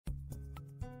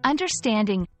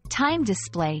Understanding Time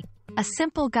Display, a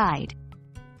simple guide.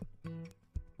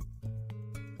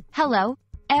 Hello,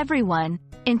 everyone.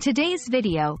 In today's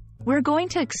video, we're going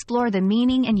to explore the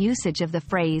meaning and usage of the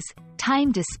phrase,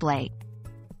 time display.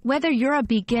 Whether you're a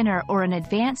beginner or an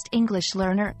advanced English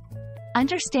learner,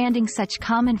 understanding such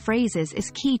common phrases is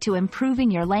key to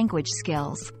improving your language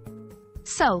skills.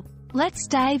 So, let's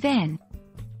dive in.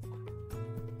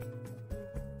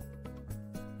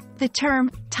 The term,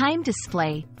 time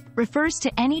display, refers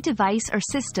to any device or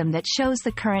system that shows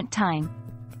the current time.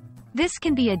 This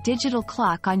can be a digital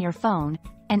clock on your phone,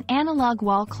 an analog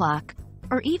wall clock,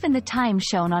 or even the time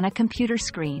shown on a computer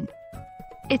screen.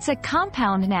 It's a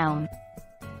compound noun,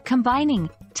 combining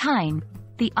time,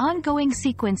 the ongoing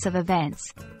sequence of events,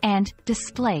 and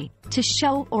display, to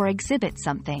show or exhibit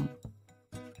something.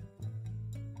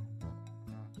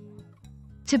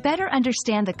 To better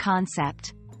understand the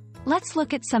concept, let's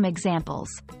look at some examples.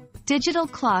 Digital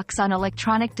clocks on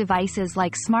electronic devices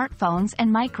like smartphones and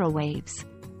microwaves.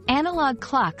 Analog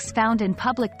clocks found in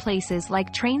public places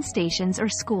like train stations or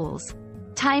schools.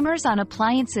 Timers on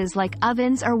appliances like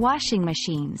ovens or washing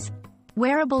machines.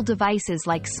 Wearable devices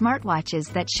like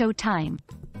smartwatches that show time.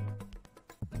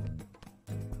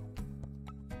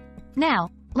 Now,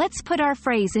 let's put our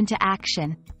phrase into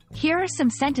action. Here are some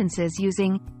sentences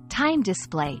using time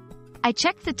display. I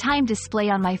checked the time display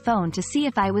on my phone to see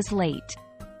if I was late.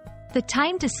 The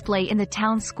time display in the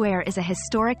town square is a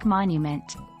historic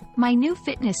monument. My new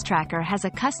fitness tracker has a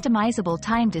customizable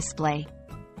time display.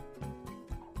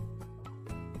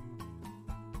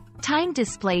 Time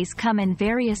displays come in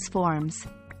various forms.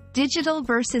 Digital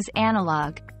versus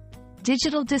analog.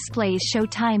 Digital displays show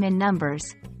time in numbers,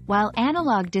 while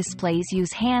analog displays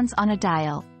use hands on a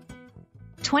dial.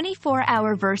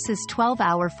 24-hour versus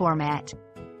 12-hour format.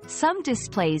 Some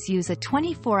displays use a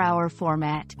 24-hour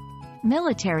format,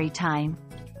 military time,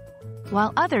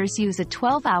 while others use a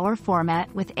 12-hour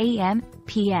format with AM,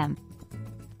 PM.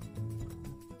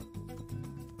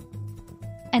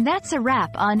 And that's a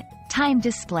wrap on time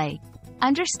display.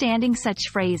 Understanding such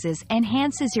phrases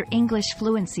enhances your English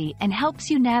fluency and helps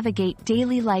you navigate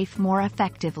daily life more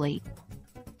effectively.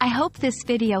 I hope this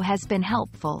video has been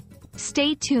helpful.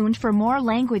 Stay tuned for more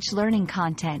language learning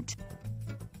content.